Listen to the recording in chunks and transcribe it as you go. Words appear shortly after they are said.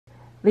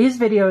These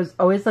videos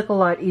always look a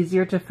lot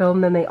easier to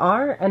film than they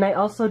are, and I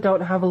also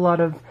don't have a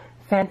lot of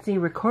fancy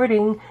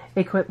recording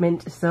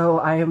equipment, so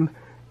I'm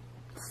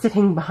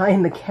sitting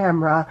behind the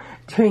camera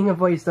doing a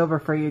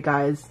voiceover for you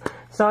guys.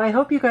 So I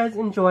hope you guys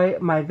enjoy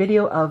my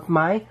video of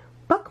my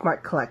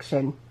bookmark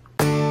collection.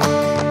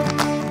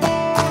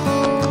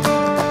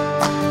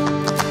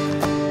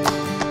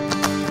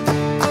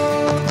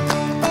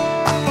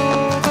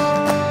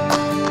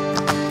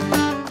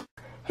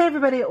 Hey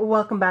everybody,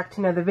 welcome back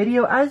to another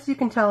video. As you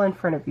can tell in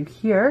front of you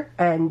here,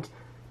 and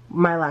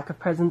my lack of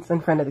presence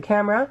in front of the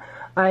camera,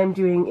 I'm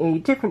doing a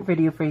different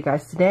video for you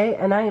guys today,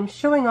 and I am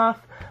showing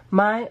off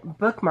my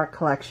bookmark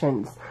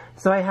collections.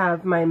 So I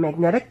have my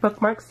magnetic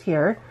bookmarks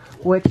here,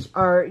 which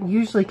are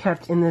usually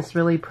kept in this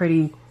really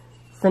pretty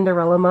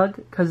Cinderella mug,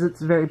 because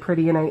it's very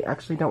pretty and I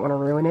actually don't want to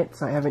ruin it,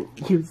 so I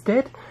haven't used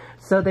it.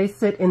 So they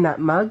sit in that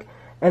mug,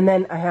 and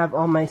then I have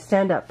all my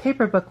stand-up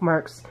paper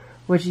bookmarks,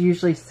 which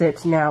usually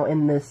sit now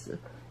in this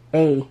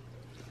A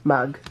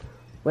mug,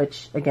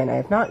 which again I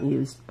have not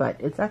used, but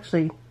it's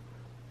actually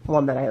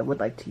one that I would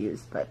like to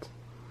use, but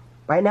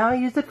right now I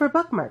use it for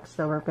bookmarks,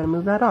 so we're going to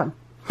move that on.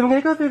 So I'm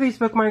going to go through these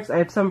bookmarks. I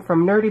have some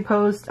from Nerdy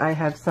Post, I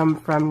have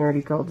some from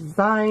Nerdy Girl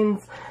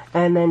Designs,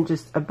 and then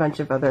just a bunch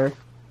of other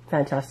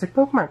fantastic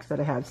bookmarks that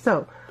I have.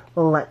 So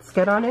let's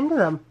get on into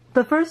them.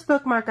 The first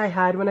bookmark I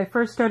had when I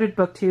first started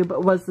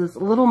BookTube was this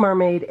Little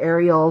Mermaid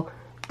Ariel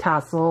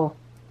tassel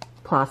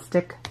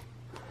plastic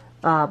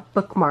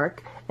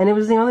bookmark, and it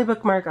was the only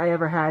bookmark I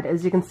ever had.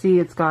 As you can see,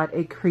 it's got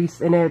a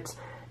crease in it,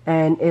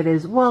 and it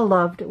is well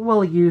loved,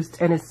 well used,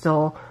 and is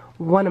still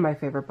one of my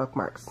favorite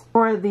bookmarks.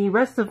 For the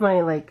rest of my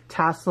like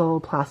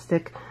tassel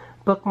plastic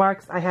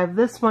bookmarks, I have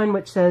this one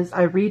which says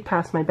I read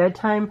past my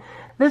bedtime.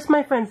 This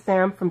my friend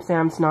Sam from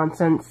Sam's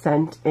Nonsense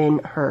sent in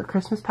her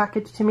Christmas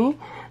package to me,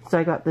 so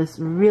I got this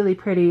really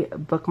pretty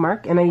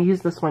bookmark, and I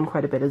use this one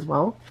quite a bit as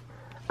well.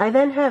 I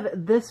then have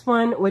this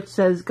one which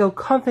says go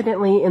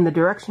confidently in the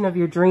direction of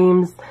your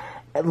dreams,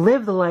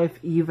 live the life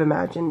you've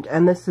imagined,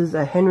 and this is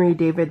a Henry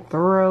David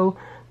Thoreau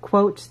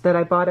quote that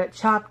I bought at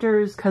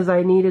Chapters because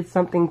I needed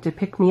something to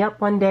pick me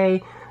up one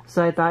day.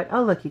 So I thought,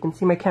 oh look, you can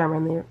see my camera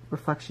in the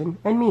reflection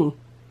and me.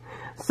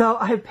 So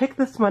I picked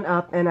this one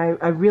up, and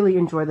I really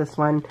enjoy this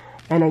one,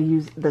 and I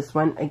use this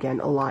one again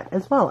a lot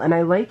as well. And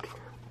I like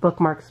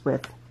bookmarks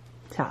with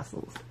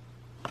tassels.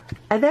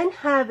 I then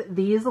have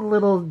these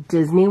little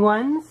Disney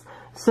ones.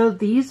 So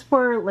these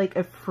were like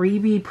a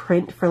freebie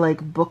print for like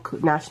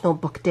National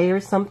Book Day or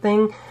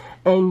something,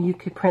 and you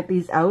could print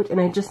these out, and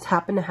I just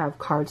happened to have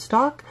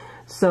cardstock.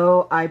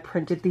 So I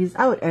printed these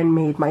out and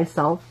made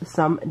myself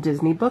some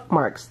Disney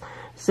bookmarks.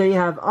 So you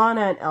have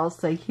Anna and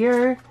Elsa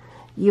here.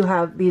 You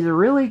have these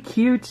really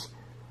cute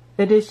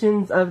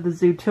editions of the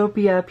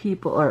Zootopia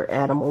people, or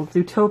animals,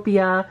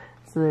 Zootopia.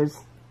 So there's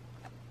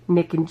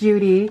Nick and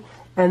Judy.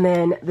 And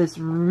then this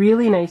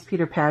really nice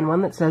Peter Pan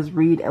one that says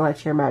read and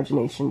let your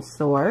imagination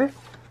soar.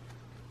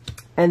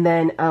 And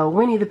then a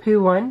Winnie the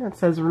Pooh one that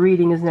says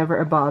reading is never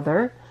a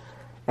bother.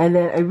 And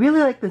then I really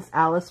like this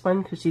Alice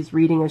one because she's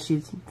reading as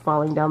she's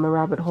falling down the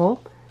rabbit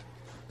hole.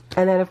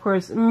 And then of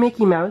course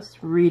Mickey Mouse,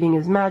 reading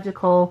is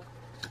magical.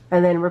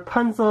 And then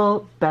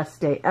Rapunzel,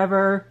 best day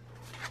ever.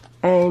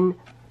 And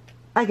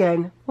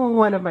again,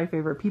 one of my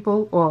favorite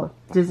people, well,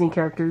 Disney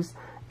characters,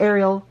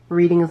 Ariel,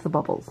 reading is the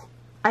bubbles.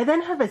 I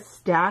then have a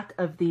stack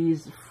of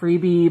these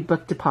freebie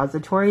book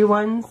depository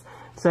ones.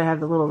 So I have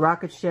the little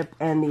rocket ship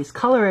and these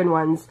color-in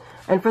ones.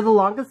 And for the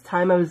longest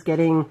time I was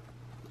getting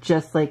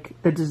just like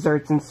the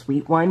desserts and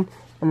sweet one,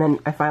 and then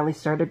I finally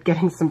started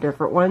getting some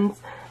different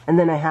ones, and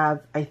then I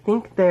have, I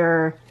think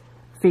they're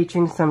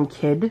featuring some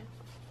kid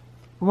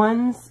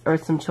ones or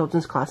some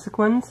children's classic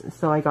ones,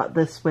 so I got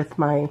this with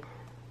my,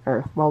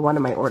 or well, one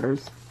of my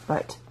orders.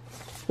 But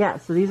yeah,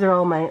 so these are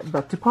all my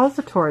book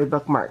depository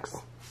bookmarks.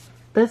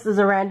 This is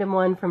a random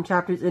one from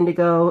Chapters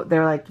Indigo.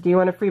 They're like, do you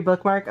want a free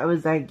bookmark? I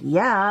was like,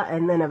 yeah,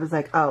 and then I was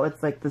like, oh,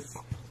 it's like this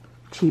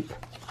cheap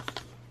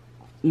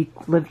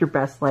live your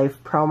best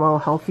life promo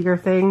healthier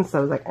thing, so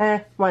I was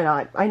like, why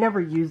not? I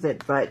never use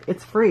it, but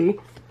it's free.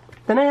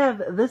 Then I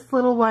have this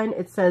little one.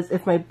 It says,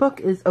 if my book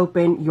is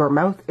open, your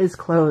mouth is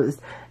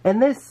closed.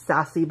 And this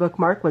sassy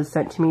bookmark was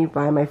sent to me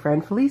by my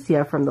friend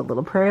Felicia from the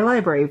Little Prairie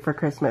Library for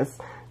Christmas.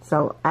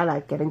 So I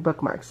like getting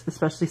bookmarks,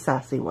 especially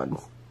sassy ones.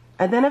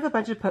 I then have a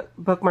bunch of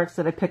bookmarks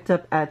that I picked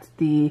up at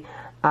the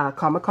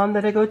Comic-Con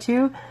that I go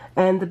to,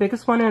 and the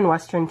biggest one in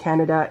Western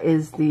Canada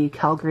is the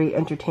Calgary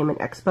Entertainment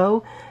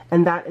Expo,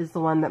 and that is the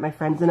one that my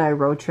friends and I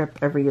road trip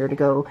every year to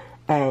go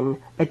and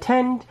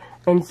attend.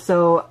 And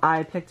so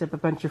I picked up a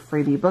bunch of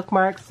freebie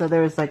bookmarks. So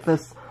there's like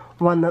this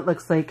one that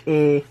looks like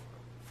a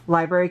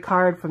library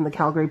card from the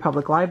Calgary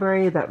Public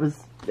Library.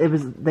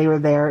 They were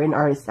there in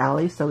Artist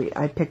Alley, so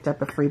I picked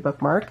up a free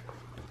bookmark.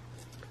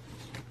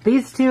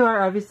 These two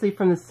are obviously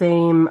from the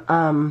same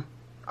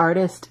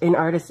artist in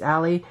Artist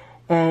Alley,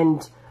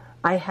 and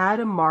I had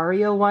a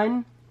Mario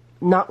one,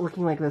 not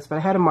looking like this, but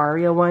I had a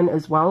Mario one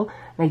as well,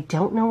 and I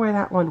don't know where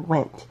that one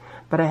went.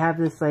 But I have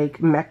this like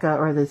mecha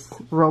or this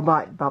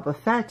robot Boba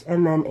Fett,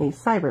 and then a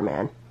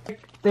Cyberman.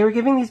 They were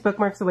giving these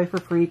bookmarks away for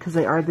free because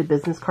they are the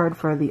business card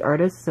for the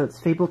artist. So it's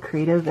Fable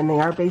Creative, and they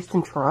are based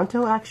in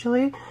Toronto,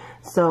 actually.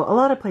 So a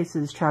lot of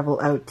places travel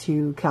out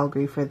to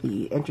Calgary for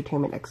the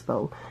Entertainment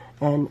Expo,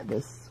 and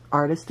this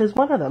artist is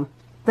one of them.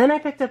 Then I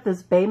picked up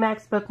this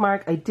Baymax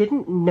bookmark. I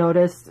didn't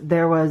notice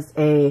there was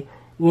a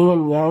yin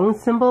and yang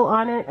symbol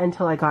on it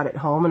until I got it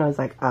home, and I was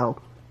like, oh,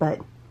 but,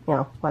 you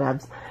know,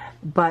 whatevs.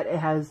 But it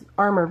has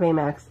Armor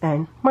Baymax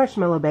and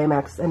Marshmallow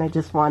Baymax, and I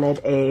just wanted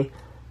a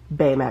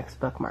Baymax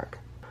bookmark.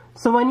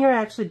 So one year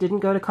I actually didn't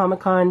go to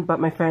Comic-Con, but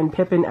my friend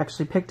Pippin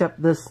actually picked up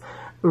this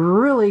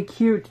really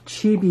cute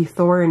Chibi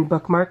Thorin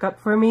bookmark up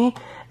for me,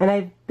 and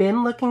I've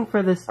been looking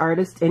for this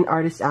artist in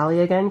Artist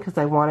Alley again because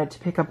I wanted to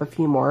pick up a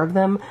few more of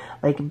them,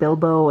 like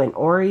Bilbo and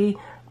Ori,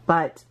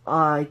 but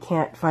I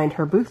can't find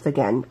her booth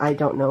again. I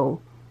don't know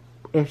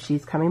if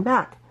she's coming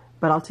back,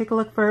 but I'll take a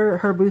look for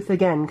her booth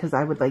again because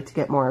I would like to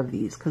get more of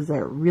these because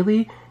they're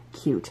really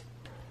cute.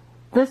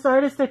 This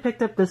artist, I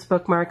picked up this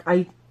bookmark.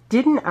 I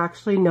didn't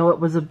actually know it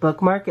was a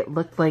bookmark. It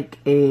looked like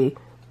an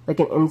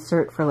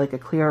insert for like a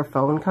clear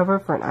phone cover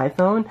for an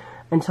iPhone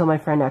until my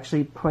friend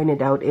actually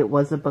pointed out it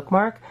was a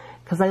bookmark,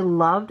 because I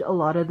loved a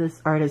lot of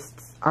this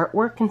artist's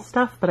artwork and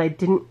stuff, but I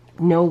didn't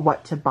know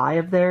what to buy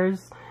of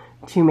theirs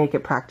to make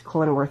it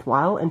practical and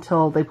worthwhile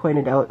until they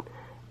pointed out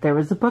there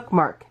was a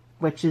bookmark,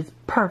 which is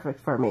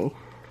perfect for me.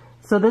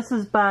 So this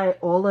is by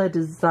Ola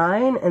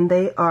Design, and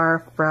they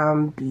are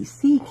from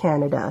BC,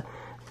 Canada.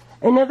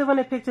 Another one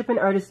I picked up in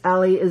Artist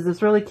Alley is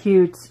this really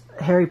cute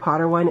Harry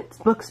Potter one. It's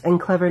Books and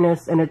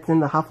Cleverness, and it's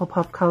in the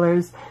Hufflepuff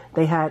colors.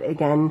 They had,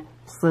 again,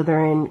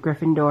 Slytherin,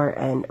 Gryffindor,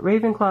 and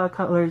Ravenclaw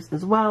colors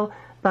as well,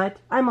 but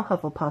I'm a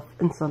Hufflepuff,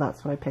 and so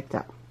that's what I picked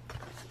up.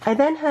 I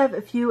then have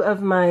a few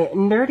of my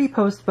Nerdy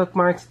Post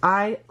bookmarks.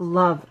 I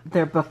love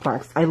their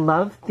bookmarks. I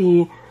love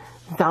the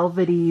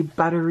velvety,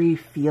 buttery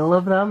feel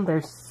of them.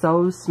 They're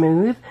so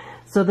smooth.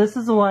 So this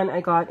is the one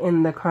I got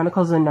in the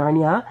Chronicles of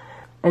Narnia.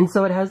 And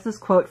so it has this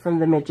quote from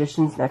The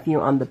Magician's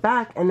Nephew on the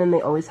back, and then they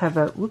always have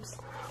a,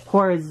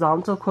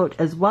 horizontal quote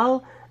as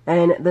well.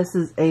 And this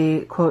is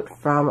a quote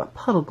from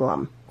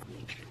Puddleglum.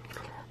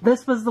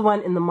 This was the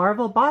one in the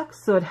Marvel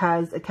box, so it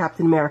has a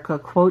Captain America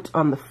quote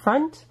on the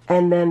front,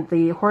 and then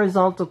the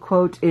horizontal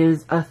quote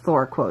is a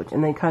Thor quote,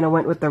 and they kind of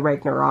went with the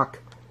Ragnarok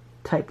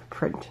type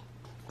print.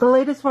 The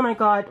latest one I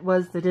got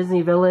was the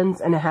Disney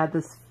Villains, and it had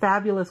this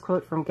fabulous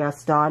quote from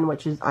Gaston,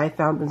 which I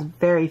found was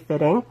very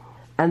fitting.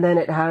 And then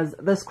it has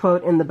this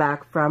quote in the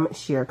back from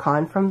Shere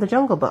Khan from The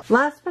Jungle Book.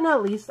 Last but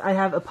not least, I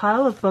have a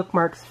pile of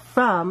bookmarks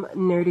from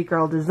Nerdy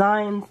Girl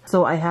Designs.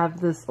 So I have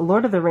this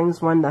Lord of the Rings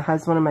one that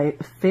has one of my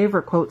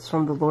favorite quotes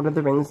from the Lord of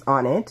the Rings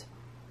on it.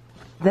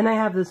 Then I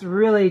have this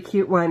really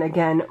cute one,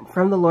 again,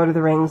 from the Lord of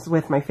the Rings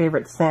with my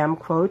favorite Sam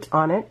quote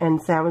on it.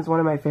 And Sam is one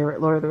of my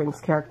favorite Lord of the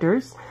Rings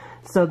characters.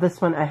 So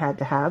this one I had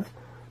to have.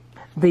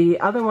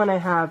 The other one I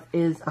have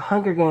is A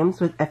Hunger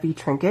Games with Effie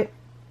Trinket.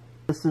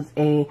 This is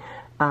a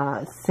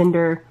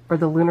Cinder for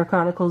the Lunar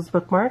Chronicles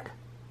bookmark.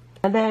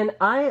 And then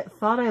I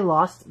thought I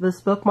lost this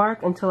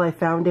bookmark until I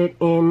found it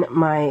in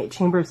my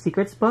Chamber of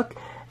Secrets book,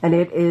 and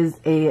it is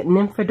a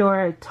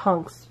Nymphadora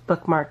Tonks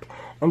bookmark,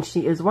 and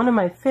she is one of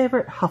my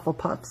favorite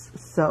Hufflepuffs,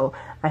 so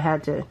I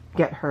had to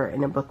get her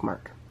in a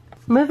bookmark.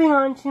 Moving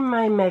on to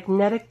my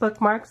magnetic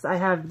bookmarks, I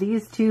have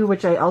these two,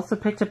 which I also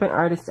picked up in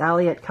Artist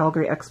Alley at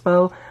Calgary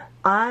Expo.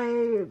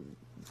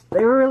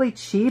 They were really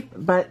cheap,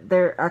 but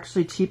they're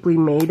actually cheaply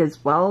made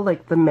as well.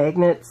 Like the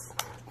magnets,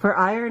 for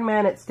Iron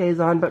Man it stays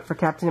on, but for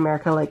Captain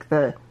America, like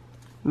the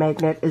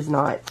magnet is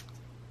not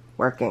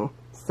working.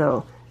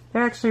 So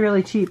they're actually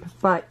really cheap,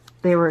 but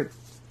they were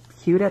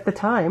cute at the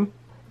time.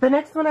 The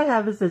next one I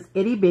have is this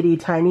itty bitty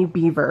tiny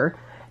beaver,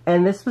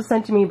 and this was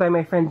sent to me by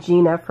my friend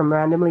Gina from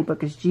Randomly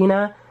Bookish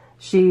Gina.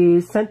 She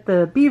sent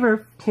the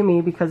beaver to me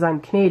because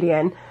I'm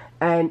Canadian,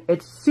 and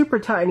it's super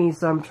tiny,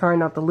 so I'm trying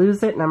not to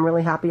lose it, and I'm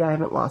really happy I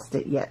haven't lost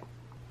it yet.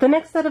 The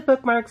next set of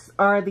bookmarks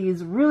are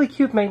these really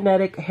cute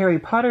magnetic Harry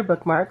Potter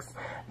bookmarks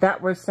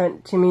that were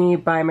sent to me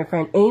by my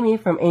friend Amy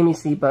from Amy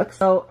C Books.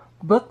 So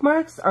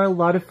bookmarks are a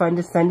lot of fun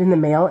to send in the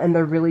mail, and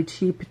they're really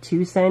cheap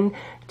to send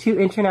to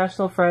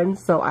international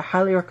friends, so I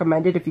highly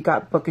recommend it if you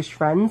got bookish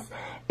friends.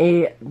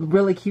 A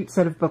really cute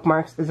set of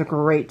bookmarks is a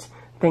great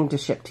thing to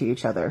ship to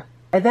each other.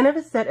 I then have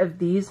a set of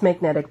these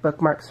magnetic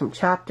bookmarks from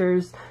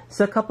Chapters.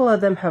 So a couple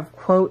of them have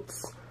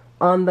quotes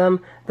on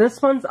them.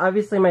 This one's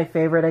obviously my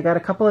favorite. I got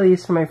a couple of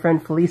these from my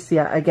friend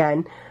Felicia,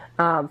 again,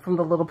 from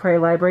the Little Prairie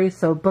Library.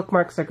 So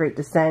bookmarks are great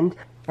to send.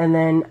 And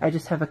then I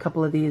just have a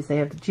couple of these. They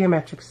have the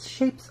geometric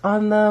shapes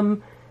on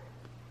them.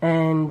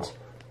 And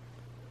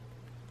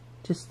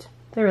just,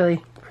 they're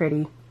really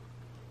pretty,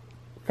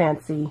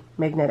 fancy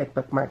magnetic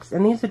bookmarks.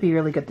 And these would be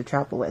really good to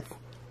travel with,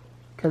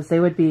 because they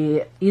would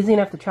be easy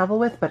enough to travel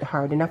with, but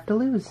hard enough to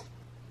lose.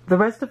 The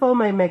rest of all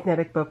my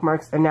magnetic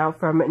bookmarks are now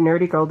from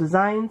Nerdy Girl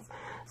Designs.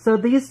 So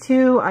these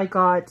two I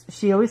got,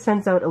 she always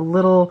sends out a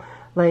little,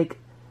 like,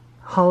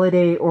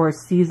 holiday or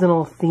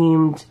seasonal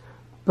themed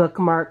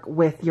bookmark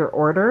with your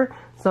order.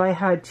 So I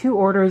had 2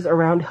 orders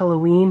around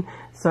Halloween.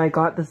 So I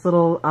got this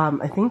little,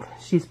 I think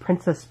she's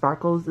Princess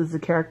Sparkles is the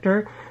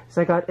character.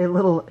 So I got a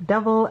little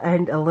devil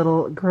and a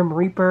little Grim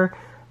Reaper.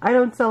 I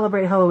don't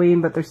celebrate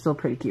Halloween, but they're still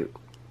pretty cute.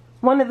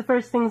 One of the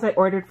first things I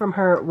ordered from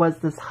her was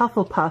this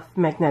Hufflepuff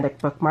magnetic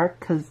bookmark,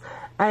 because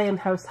I am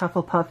House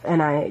Hufflepuff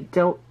and I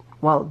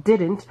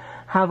didn't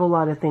have a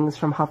lot of things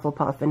from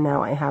Hufflepuff, and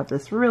now I have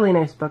this really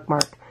nice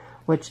bookmark,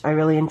 which I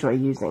really enjoy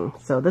using.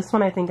 So this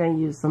one I think I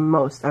use the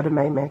most out of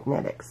my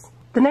magnetics.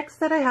 The next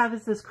set I have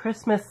is this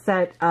Christmas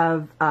set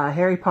of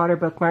Harry Potter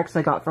bookmarks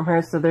I got from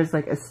her. So there's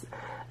like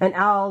an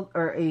owl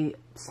or a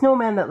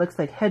snowman that looks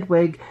like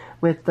Hedwig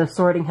with the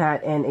sorting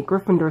hat and a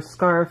Gryffindor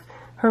scarf,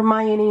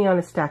 Hermione on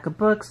a stack of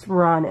books,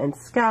 Ron and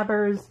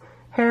Scabbers,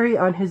 Harry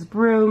on his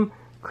broom,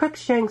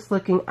 Crookshanks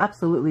looking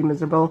absolutely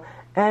miserable,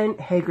 and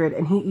Hagrid,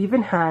 and he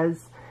even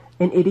has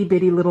an itty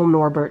bitty little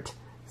Norbert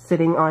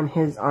sitting on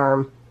his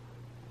arm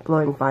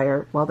blowing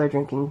fire while they're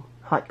drinking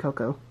hot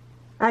cocoa.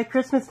 At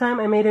Christmas time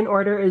I made an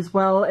order as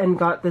well and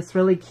got this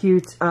really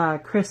cute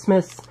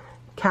Christmas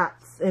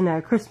cats in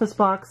a Christmas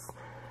box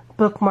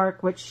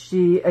bookmark, which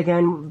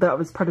that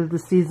was part of the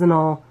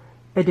seasonal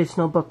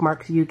additional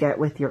bookmarks you get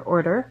with your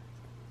order.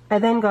 I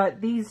then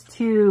got these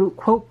 2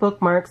 quote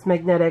bookmarks,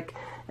 magnetic,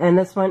 and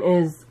this one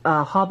is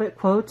a Hobbit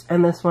quote,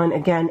 and this one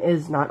again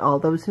is Not All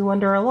Those Who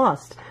Wander Are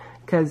Lost,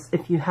 because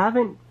if you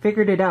haven't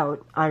figured it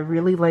out, I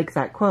really like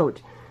that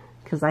quote,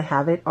 because I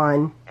have it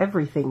on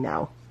everything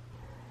now.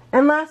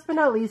 And last but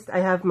not least, I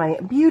have my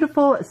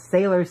beautiful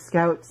Sailor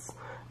Scouts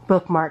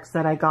bookmarks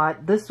that I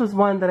got. This was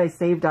one that I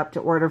saved up to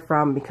order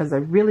from because I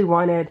really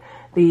wanted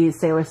the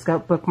Sailor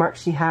Scout bookmark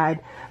she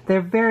had.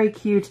 They're very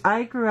cute.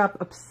 I grew up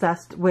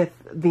obsessed with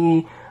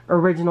the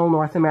original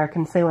North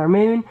American Sailor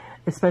Moon,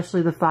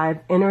 especially the 5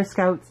 inner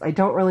Scouts. I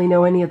don't really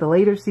know any of the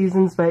later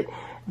seasons, but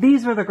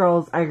these were the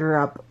girls I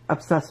grew up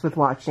obsessed with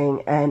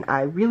watching, and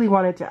I really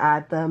wanted to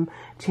add them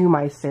to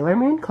my Sailor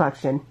Moon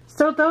collection.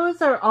 So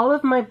those are all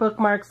of my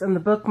bookmarks in the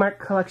bookmark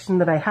collection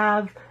that I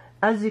have.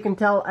 As you can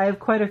tell, I have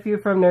quite a few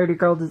from Nerdy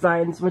Girl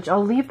Designs, which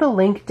I'll leave the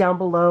link down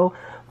below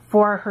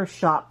for her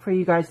shop for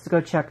you guys to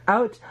go check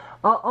out.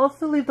 I'll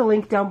also leave the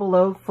link down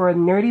below for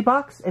Nerdy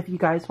Box if you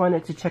guys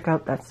wanted to check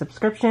out that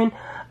subscription.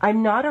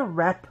 I'm not a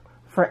rep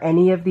for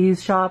any of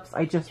these shops.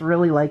 I just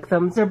really like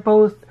them. They're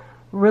both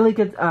really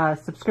good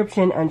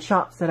subscription and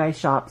shops that I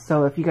shop.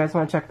 So if you guys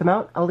want to check them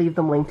out, I'll leave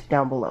them linked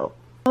down below.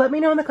 Let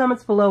me know in the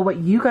comments below what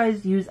you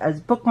guys use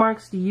as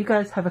bookmarks. Do you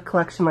guys have a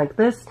collection like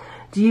this?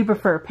 Do you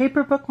prefer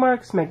paper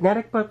bookmarks,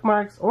 magnetic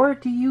bookmarks, or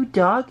do you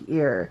dog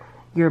ear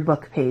your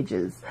book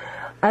pages?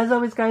 As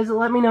always, guys,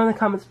 let me know in the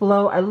comments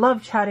below. I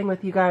love chatting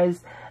with you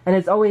guys. And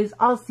as always,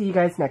 I'll see you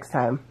guys next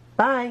time.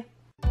 Bye!